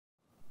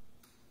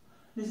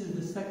This is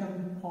the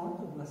second part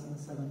of lesson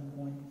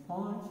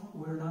 7.5.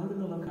 We're now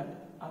going to look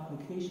at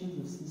applications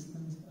of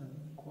systems of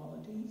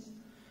inequalities.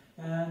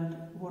 And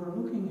what we're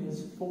looking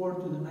is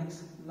forward to the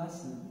next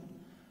lesson,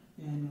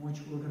 in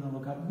which we're going to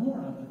look at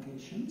more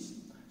applications.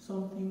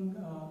 Something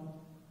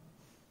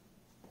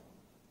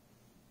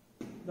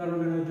that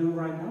we're going to do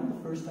right now,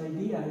 the first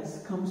idea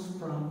comes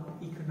from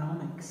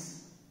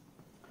economics.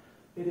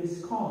 It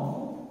is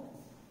called,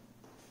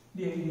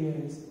 the idea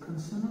is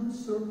consumer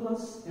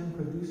surplus and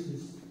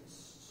producers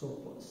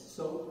surplus.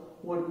 So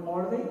what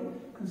are they?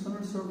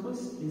 Consumer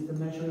surplus is the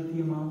measure of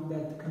the amount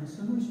that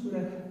consumers would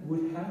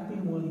have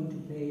been willing to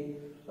pay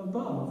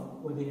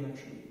above what they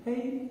actually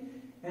paid,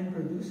 and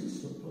producer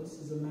surplus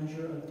is a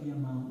measure of the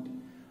amount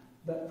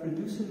that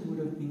producers would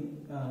have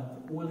been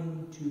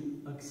willing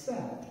to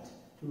accept,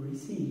 to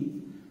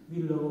receive,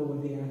 below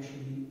what they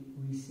actually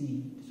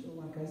received. So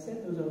like I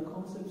said, those are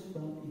concepts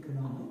from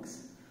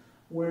economics.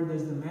 Where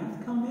does the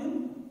math come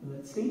in?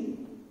 Let's see.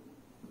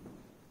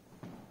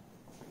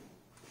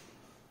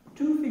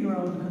 To figure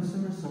out the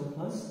consumer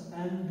surplus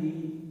and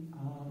the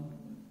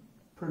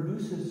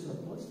producer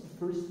surplus, the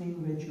first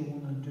thing that you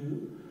want to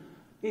do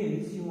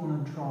is you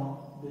want to draw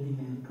the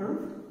demand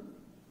curve,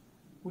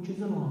 which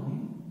is a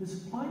line, the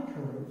supply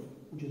curve,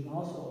 which is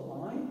also a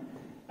line,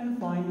 and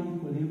find the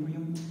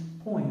equilibrium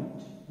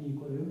point. The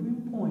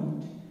equilibrium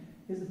point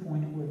is the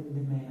point where the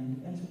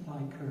demand and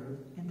supply curve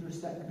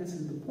intersect. This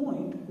is the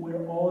point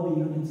where all the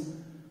units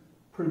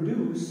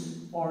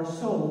produced are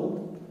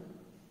sold.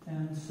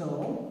 And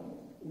so,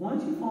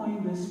 once you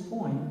find this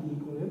point, the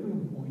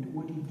equilibrium point,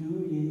 what you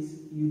do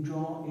is you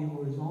draw a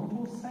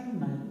horizontal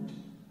segment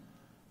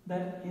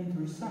that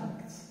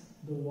intersects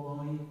the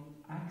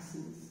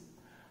y-axis.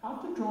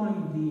 After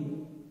drawing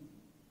the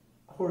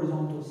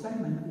horizontal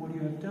segment, what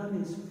you have done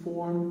is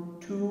form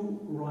two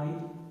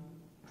right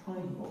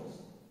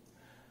triangles.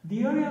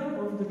 The area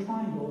of the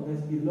triangle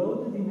that's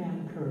below the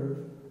demand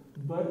curve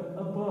but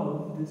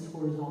above this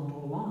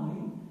horizontal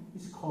line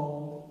is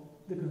called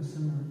the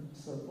consumer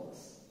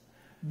surplus.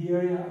 The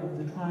area of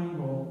the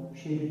triangle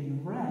shaded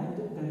in red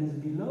that is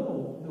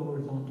below the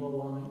horizontal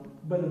line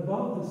but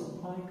above the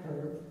supply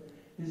curve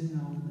is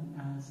known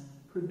as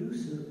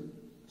producer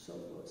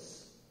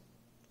surplus.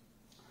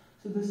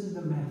 So this is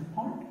the math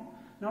part.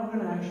 Now we're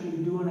going to actually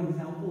do an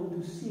example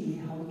to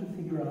see how to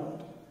figure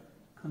out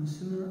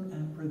consumer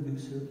and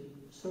producer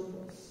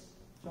surplus.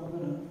 So I'm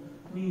going to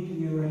need to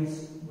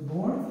erase the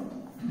board.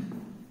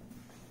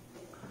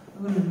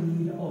 I'm going to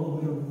need a little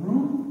bit of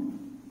room.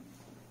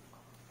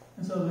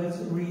 And so let's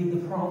read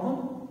the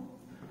problem.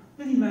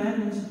 The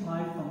demand and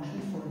supply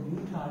functions for a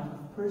new type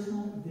of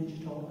personal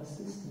digital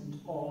assistant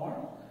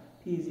are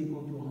P is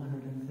equal to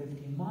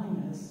 150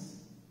 minus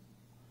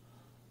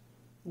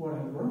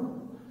whatever,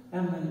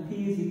 and then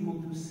P is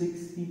equal to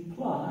 60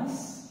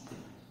 plus,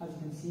 as you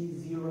can see,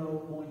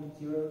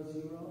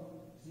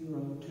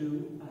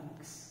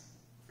 0.0002x,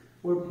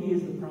 where P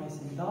is the price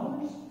in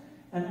dollars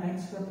and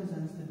X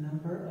represents the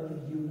number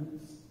of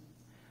units.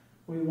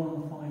 We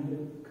want to find the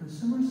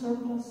consumer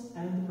surplus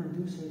and the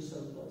producer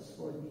surplus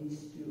for these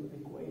two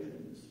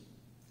equations.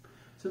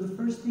 So the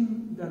first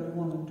thing that we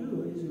want to do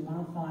is we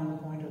want to find the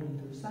point of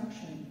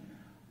intersection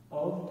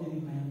of the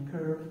demand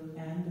curve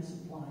and the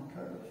supply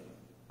curve.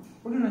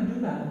 We're going to do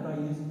that by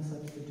using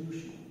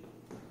substitution.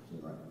 So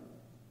right,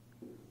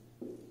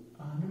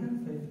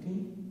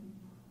 150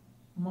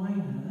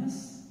 minus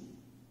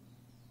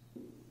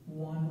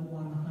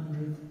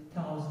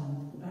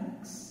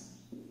 1/100,000x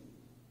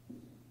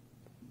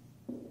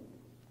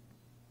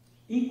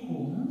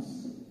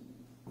equals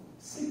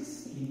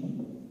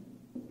 60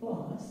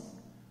 plus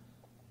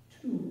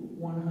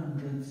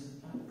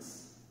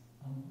 2/100x,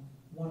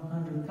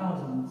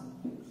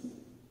 100,000x.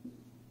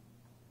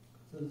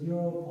 So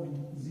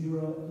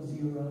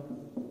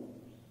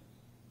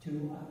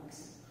 0.002x.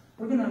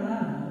 We're going to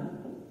add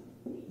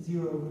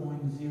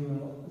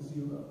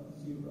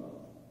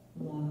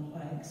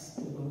 0.0001x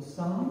to both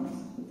sides,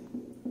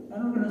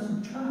 and we're going to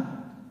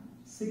subtract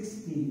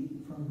 60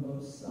 from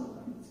both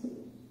sides.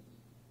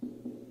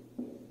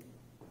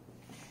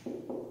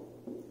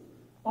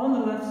 On the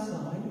left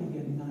side, we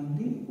get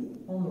 90.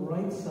 On the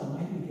right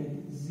side, we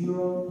get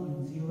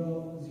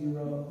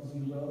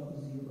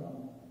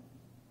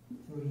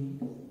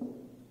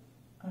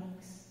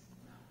 0.00003x.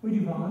 We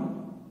divide.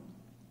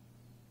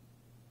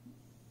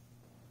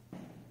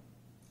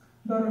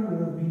 Better would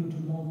have been to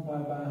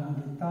multiply by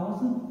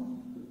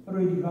 100,000, but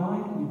we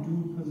divide, we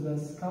do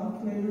possess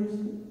calculators,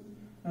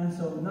 and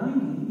so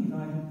 90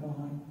 divided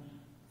by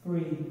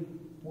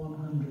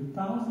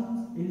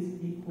 3/100,000 is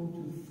equal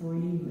to 3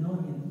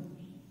 million.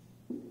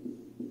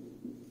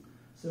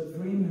 So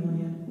 3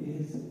 million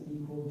is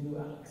equal to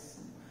x.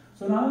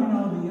 So now we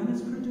know the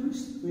units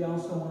produced. We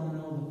also want to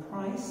know the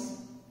price.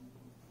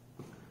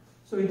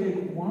 So we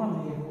take one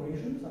of the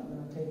equations. I'm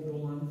going to take the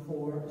one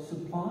for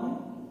supply.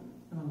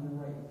 And I'm going to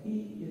write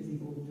P is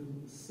equal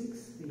to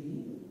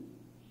 60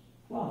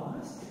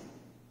 plus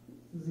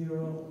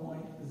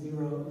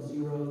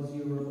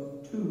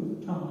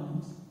 0.0002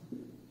 times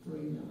 3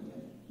 million.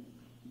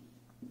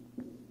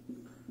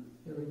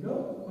 we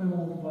go. We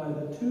multiply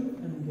the 2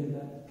 and we get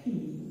that P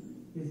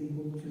is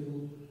equal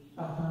to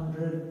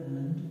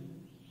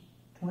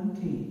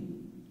 120.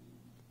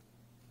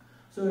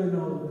 So we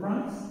know the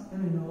price and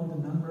we know the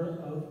number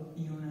of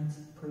units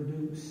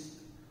produced.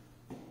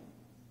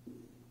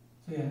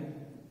 So yeah,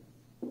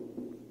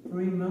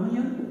 3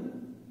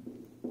 million,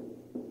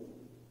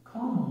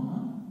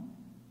 comma,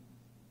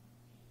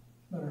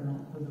 better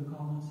not put the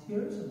commas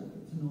here so that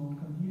it's not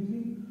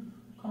confusing,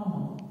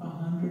 comma,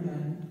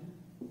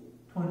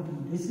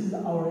 120. This is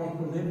our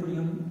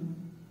equilibrium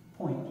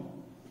point.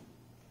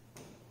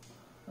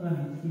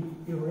 Let me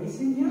keep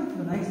erasing here.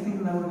 The next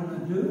thing that we're going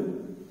to do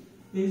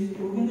is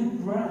we're going to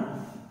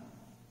graph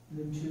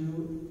the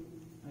two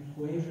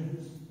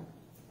equations.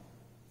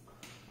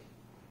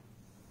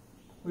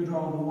 We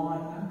draw the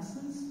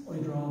y-axis, we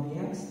draw the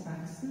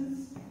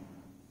x-axis.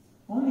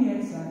 On the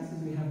x-axis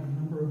we have the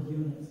number of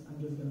units. I'm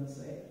just going to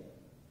say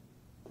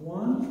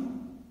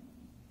 1,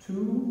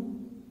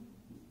 2,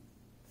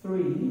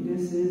 3.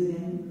 This is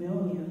in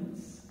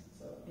millions.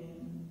 So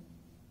in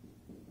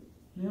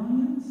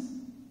millions.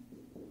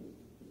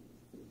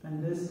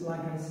 And this,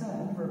 like I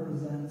said,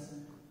 represents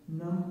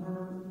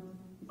number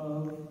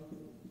of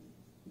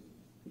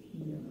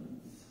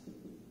units.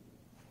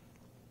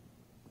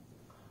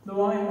 The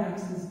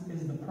y-axis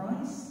is the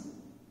price.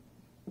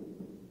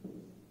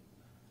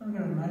 I'm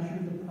going to measure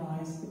the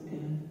price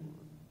in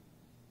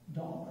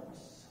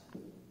dollars.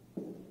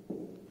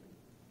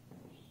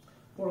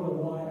 For the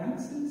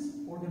y-axis,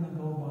 we're going to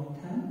go by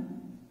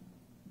 10.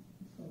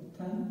 So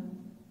 10,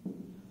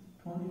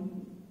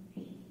 20,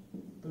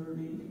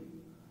 30.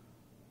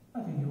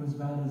 I think it was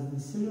bad as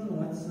decision.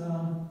 Let's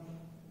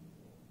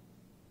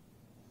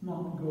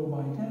not go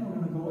by 10. We're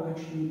going to go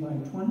actually by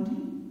 20.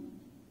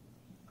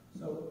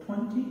 So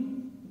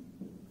 20,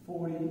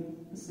 40,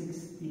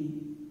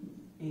 60,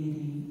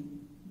 80,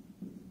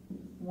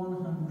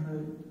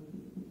 100,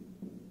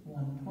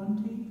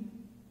 120,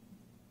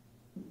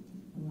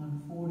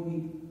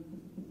 140,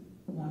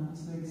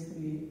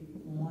 160,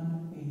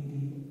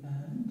 180,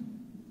 and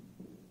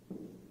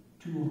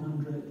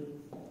 200.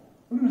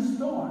 We're going to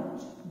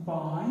start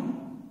by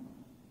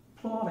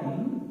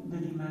plotting the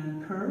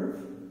demand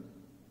curve.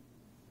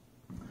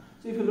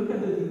 So if you look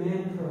at the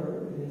demand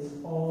curve, it is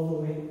all the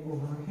way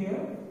over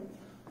here.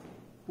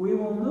 We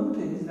will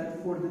notice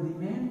that for the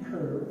demand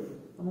curve,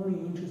 I'm only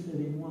interested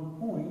in one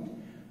point,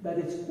 that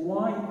its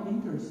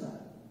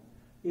y-intercept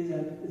is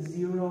at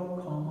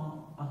 0,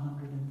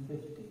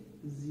 150.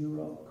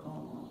 0,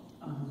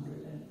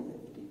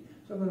 150.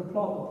 So I'm going to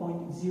plot the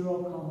point 0,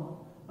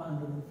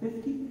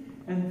 150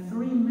 and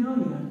 3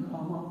 million,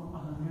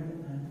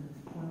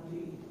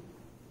 120.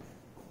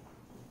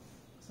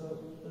 So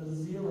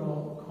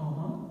 0,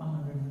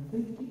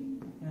 150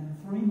 and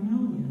 3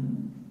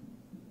 million,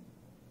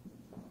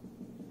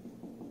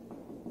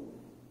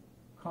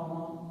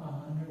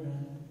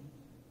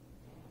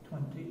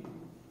 120.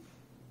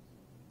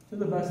 To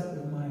the best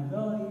of my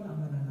ability, I'm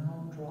going to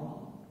now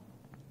draw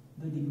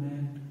the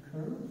demand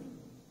curve.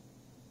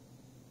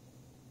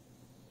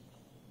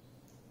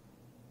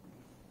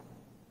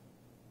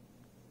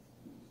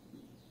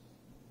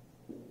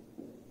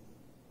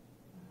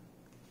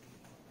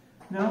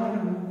 Now we're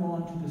going to move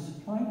on to the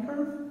supply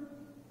curve.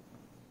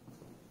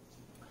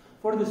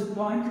 For the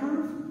supply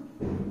curve,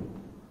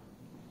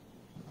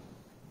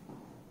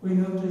 we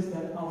notice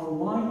that our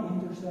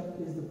y-intercept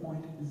is the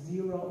point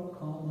 0,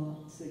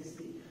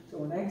 60. So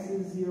when x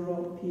is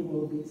 0, p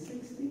will be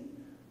 60.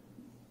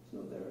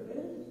 So there it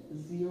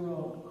is,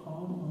 0,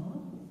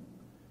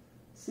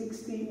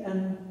 60.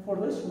 And for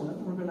this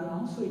one, we're going to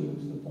also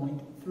use the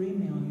point 3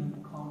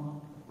 million,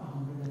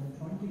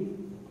 120.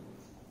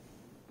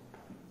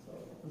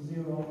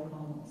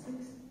 0, 6,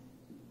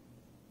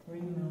 3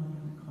 million,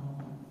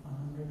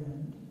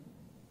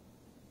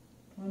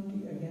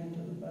 120. Again, to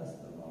the best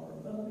of our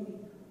ability,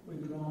 we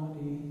draw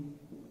the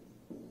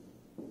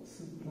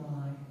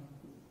supply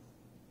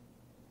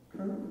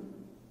curve.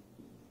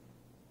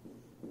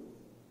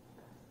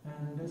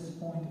 And this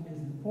point is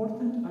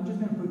important. I'm just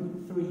going to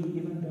put 3,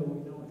 even though we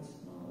know it's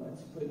not.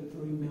 Let's put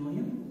 3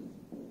 million.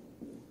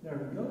 There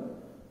we go.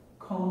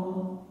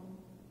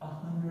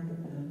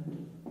 120.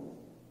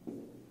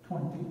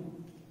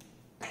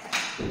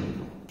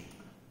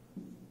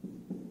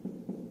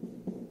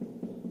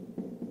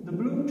 The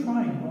blue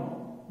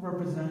triangle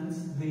represents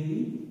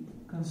the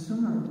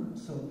consumer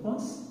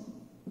surplus.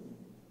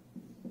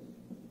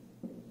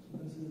 So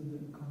this is the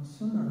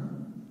consumer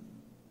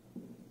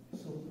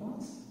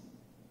surplus.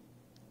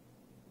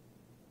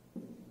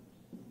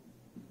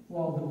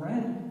 While the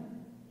red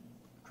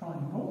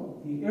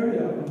triangle, the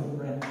area of the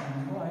red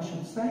triangle, I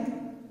should say,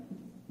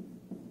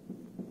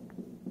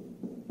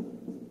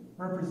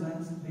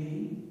 represents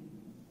the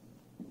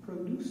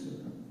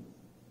producer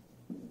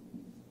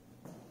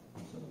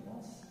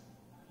surplus.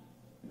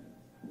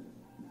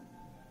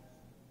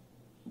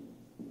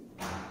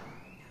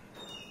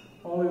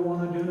 All we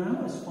want to do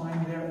now is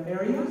find their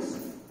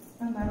areas,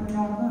 and then we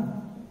are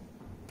done.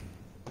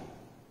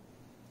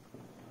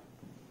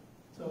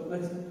 So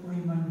let's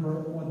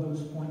remember what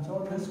those points times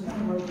R. This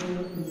point right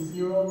here is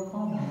 0,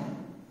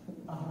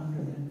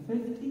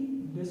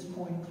 150. This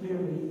point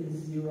clearly is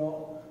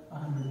 0,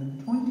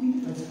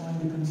 120. Let's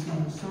find the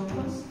consumer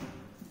surplus.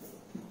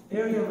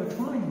 Area of a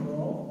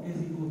triangle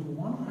is equal to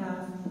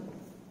 1/2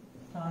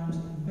 times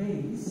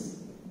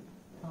base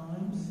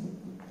times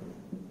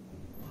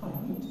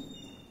height.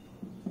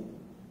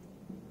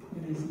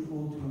 It is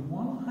equal to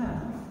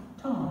 1/2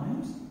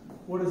 times,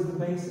 what is the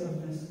base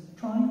of this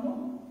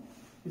triangle?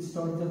 It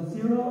starts at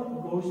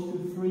 0, goes to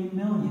 3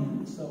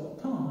 million, so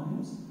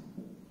times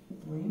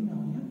 3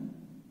 million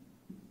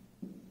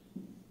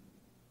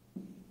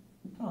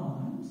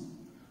times,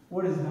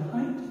 what is the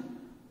height?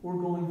 We're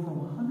going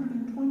from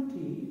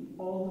 120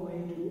 all the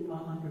way to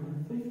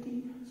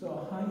 150, so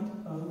a height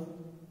of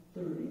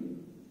 30.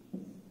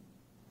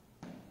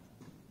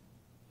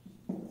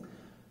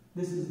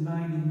 This is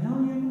 90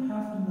 million.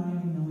 Half of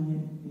 90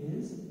 million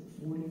is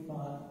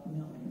 45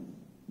 million.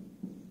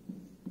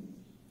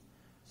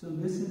 So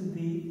this is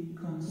the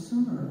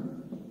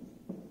consumer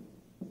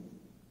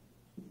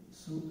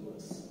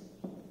surplus.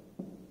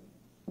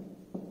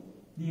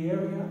 The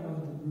area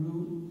of the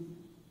blue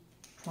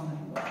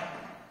triangle.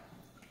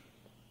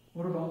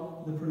 What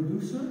about the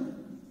producer?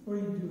 Where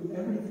you do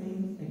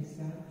everything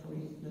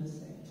exactly the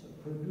same. So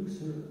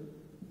producer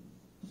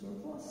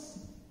surplus.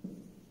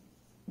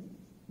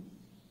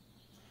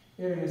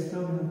 Area is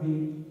still going to be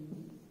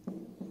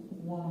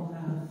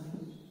 1/2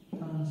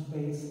 times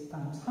base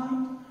times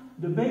height.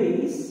 The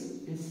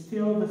base is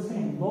still the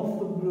same. Both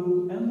the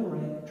blue and the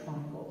red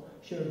triangle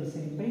share the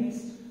same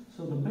base.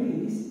 So the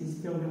base is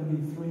still going to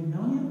be 3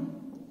 million.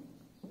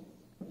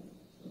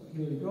 So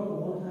here we go,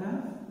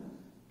 1/2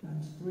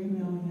 times 3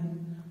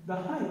 million. The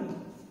height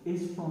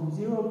is from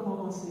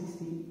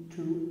 0,60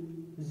 to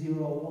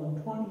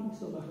 0,120.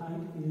 So the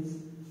height is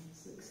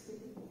 60.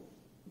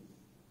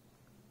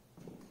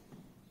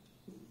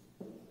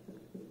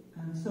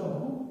 And so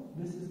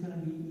this is going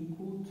to be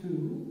equal to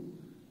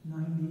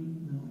 90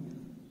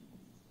 million.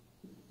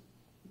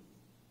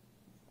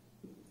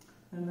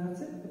 And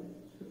that's it.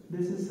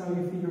 This is how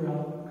you figure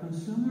out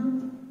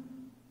consumer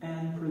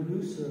and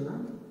producer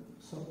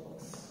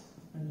surplus.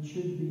 And it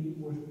should be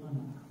worth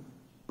enough.